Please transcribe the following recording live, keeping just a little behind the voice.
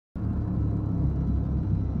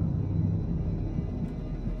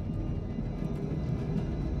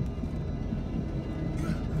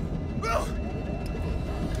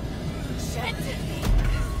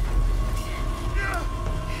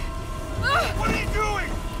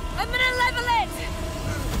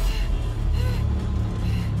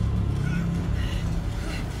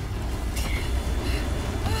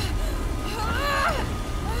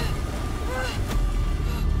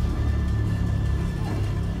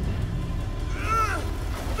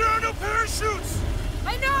shoots!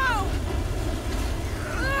 I know!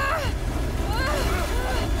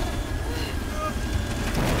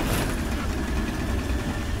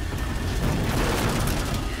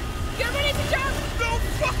 Get ready to jump! No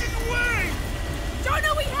fucking way!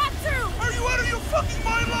 Jonah, we have to! Are you out of your fucking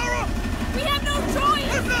mind, Lara? We have no choice!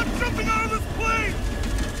 I'm not jumping out of this plane!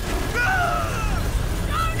 Ah!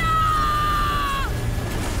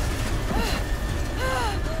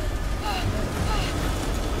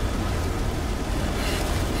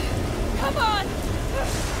 Come on!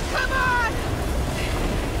 Come on!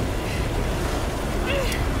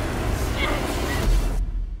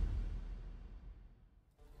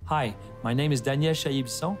 Hi, my name is Daniel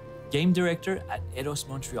Chailly-Bisson, Game Director at Eidos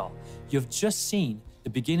Montreal. You've just seen the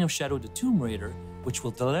beginning of Shadow the Tomb Raider, which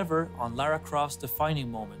will deliver on Lara Croft's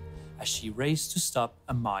defining moment as she races to stop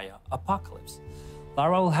a Maya apocalypse.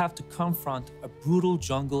 Lara will have to confront a brutal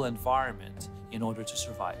jungle environment in order to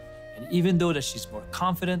survive. And even though that she's more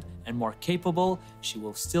confident and more capable, she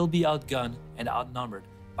will still be outgunned and outnumbered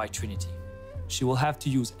by Trinity. She will have to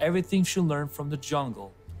use everything she learned from the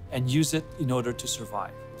jungle and use it in order to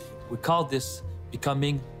survive. We call this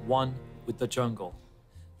becoming one with the jungle.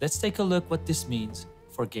 Let's take a look what this means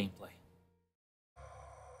for gameplay.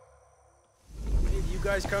 Did you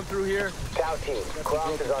guys come through here? Tau team,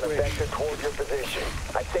 Croft is on a vector towards your position.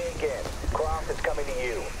 I say again, Croft is coming to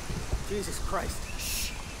you. Jesus Christ.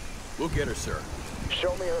 Shh. We'll get her, sir.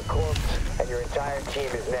 Show me her corpse, and your entire team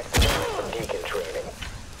is next to her for deacon training.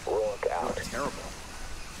 Rourke out. Terrible.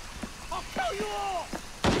 I'll kill you all!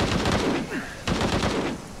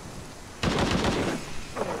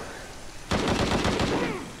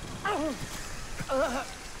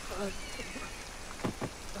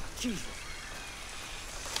 Jesus.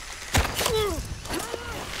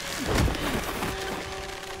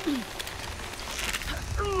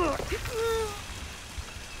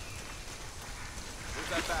 Where's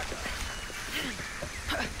that backup?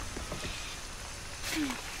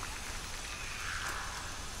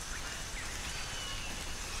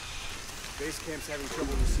 Base camp's having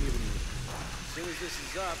trouble receiving you. As soon as this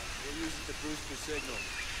is up, we'll use it to boost your signal.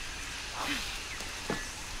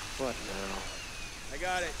 What now? I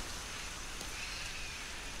got it.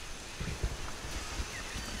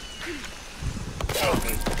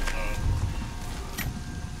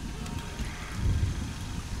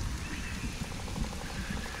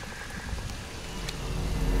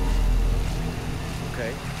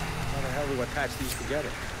 Okay. How the hell do I patch these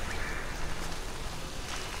together?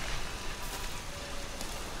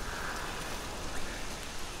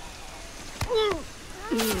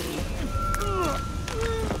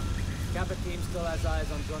 Kappa team still has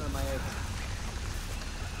eyes on Jonah Maeva.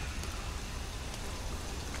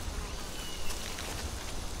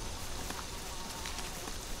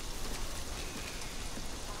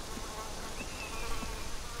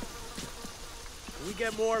 Can we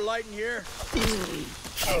get more light in here?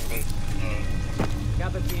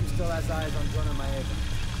 Kappa team still has eyes on Jonah Maeva.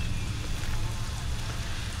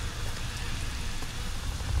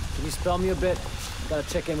 Can you spell me a bit? Gotta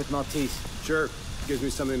check in with Maltese. Sure. Gives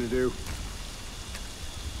me something to do.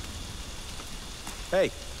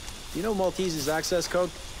 Hey, you know Maltese's access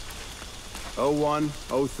code?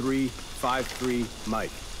 010353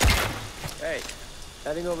 Mike. Hey,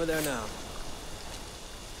 heading over there now.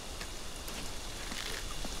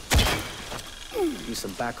 Need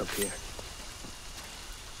some backup here.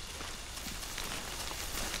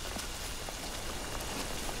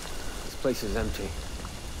 This place is empty.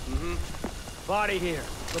 Body here.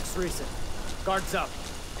 Looks recent. Guards up.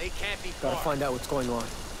 They can't be Gotta find out what's going on.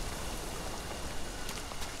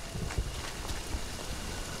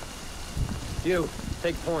 You,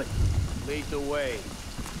 take point. Lead the way.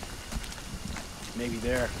 Maybe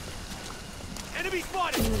there. Enemy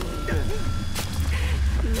spotted!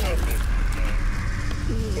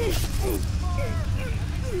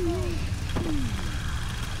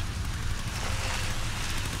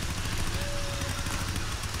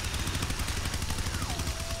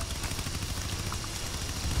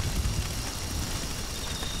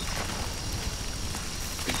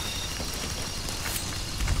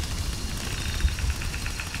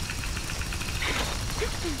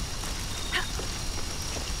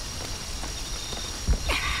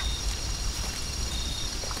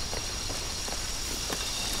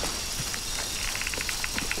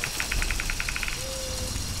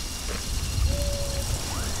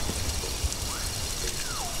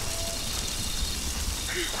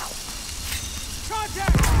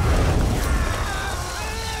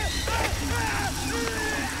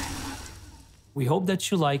 We hope that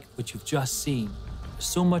you like what you've just seen. There's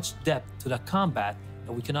so much depth to the combat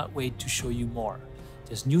that we cannot wait to show you more.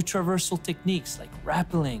 There's new traversal techniques like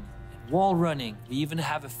rappelling and wall running. We even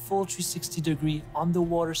have a full 360-degree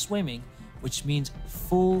underwater swimming, which means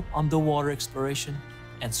full underwater exploration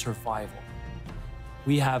and survival.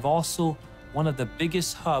 We have also one of the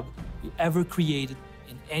biggest hubs we ever created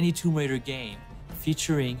in any Tomb Raider game,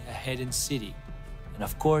 featuring a hidden city. And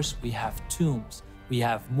of course, we have tombs. We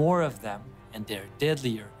have more of them, and they're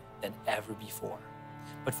deadlier than ever before.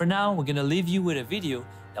 But for now, we're gonna leave you with a video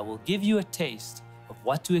that will give you a taste of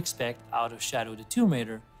what to expect out of Shadow the Tomb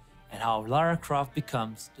Raider and how Lara Croft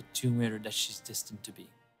becomes the Tomb Raider that she's destined to be.